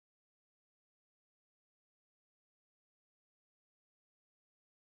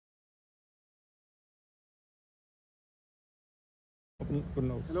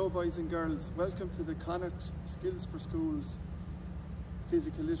Hello boys and girls, welcome to the Connacht Skills for Schools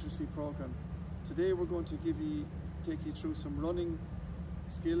Physical Literacy Programme. Today we're going to take you through some running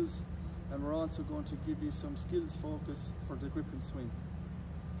skills, and we're also going to give you some skills focus for the grip and swing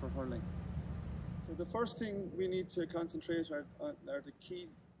for hurling. So the first thing we need to concentrate on are the key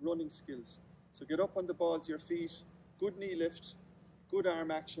running skills. So get up on the balls of your feet, good knee lift, good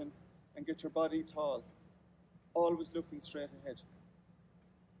arm action, and get your body tall, always looking straight ahead.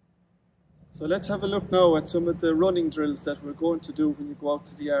 So let's have a look now at some of the running drills that we're going to do when you go out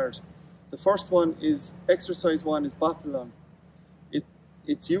to the yard. The first one is, exercise one is Bopalong.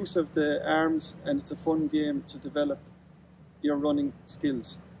 It's use of the arms, and it's a fun game to develop your running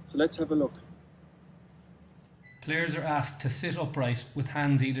skills. So let's have a look. Players are asked to sit upright with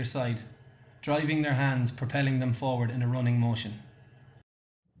hands either side, driving their hands, propelling them forward in a running motion.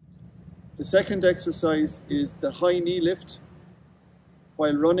 The second exercise is the high knee lift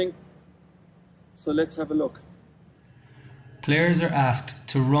while running. So let's have a look. Players are asked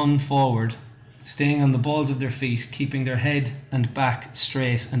to run forward, staying on the balls of their feet, keeping their head and back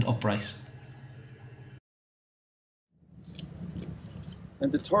straight and upright.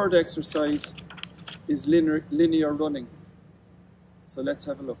 And the third exercise is linear running. So let's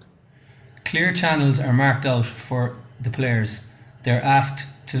have a look. Clear channels are marked out for the players. They're asked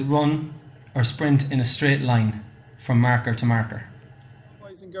to run or sprint in a straight line from marker to marker.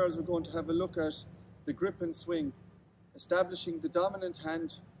 Boys and girls, we're going to have a look at the grip and swing, establishing the dominant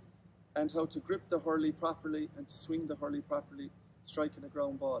hand and how to grip the hurley properly and to swing the hurley properly, striking a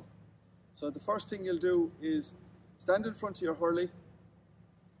ground ball. So the first thing you'll do is stand in front of your hurley,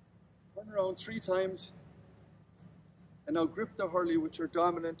 turn around 3 times, and now grip the hurley with your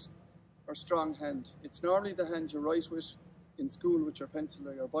dominant or strong hand. It's normally the hand you write with in school with your pencil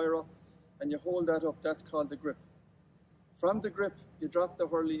or your biro, and you hold that up. That's called the grip. From the grip, you drop the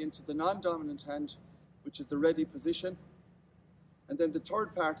hurley into the non-dominant hand, which is the ready position. And then the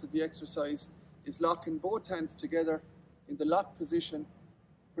third part of the exercise is locking both hands together in the lock position,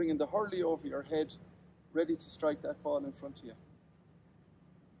 bringing the hurley over your head, ready to strike that ball in front of you.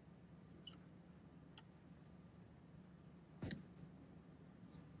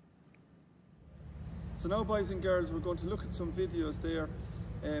 So now, boys and girls, we're going to look at some videos there.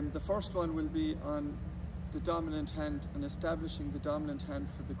 The first one will be on the dominant hand and establishing the dominant hand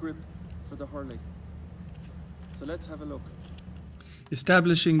for the grip for the hurley. So let's have a look.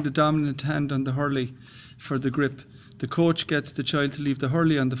 Establishing the dominant hand on the hurley for the grip. The coach gets the child to leave the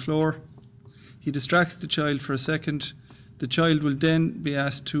hurley on the floor. He distracts the child for a second. The child will then be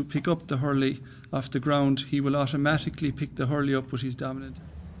asked to pick up the hurley off the ground. He will automatically pick the hurley up with his dominant.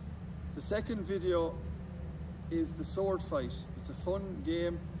 The second video is the sword fight. It's a fun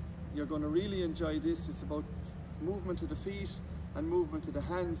game. You're going to really enjoy this. It's about movement of the feet and movement of the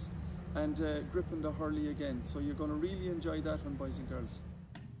hands and gripping the hurley again. So you're going to really enjoy that one, boys and girls.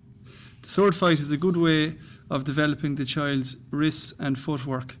 The sword fight is a good way of developing the child's wrists and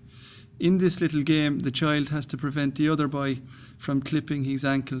footwork. In this little game, the child has to prevent the other boy from clipping his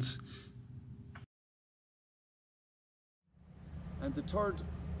ankles. And the third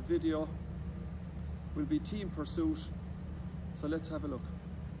video will be team pursuit. So let's have a look.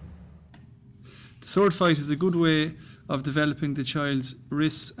 The sword fight is a good way of developing the child's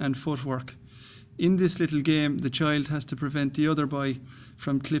wrists and footwork. In this little game, the child has to prevent the other boy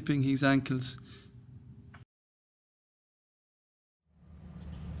from clipping his ankles.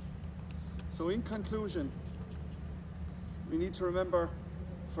 So in conclusion, we need to remember,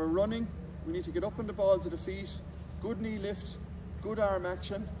 for running, we need to get up on the balls of the feet, good knee lift, good arm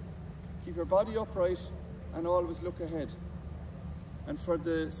action, keep your body upright and always look ahead. And for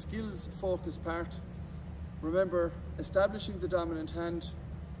the skills focus part, remember establishing the dominant hand,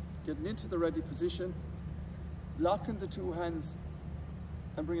 getting into the ready position, locking the 2 hands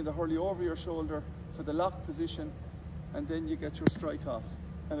and bringing the hurley over your shoulder for the lock position, and then you get your strike off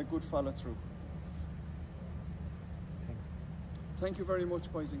and a good follow through. Thanks. Thank you very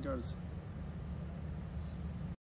much, boys and girls.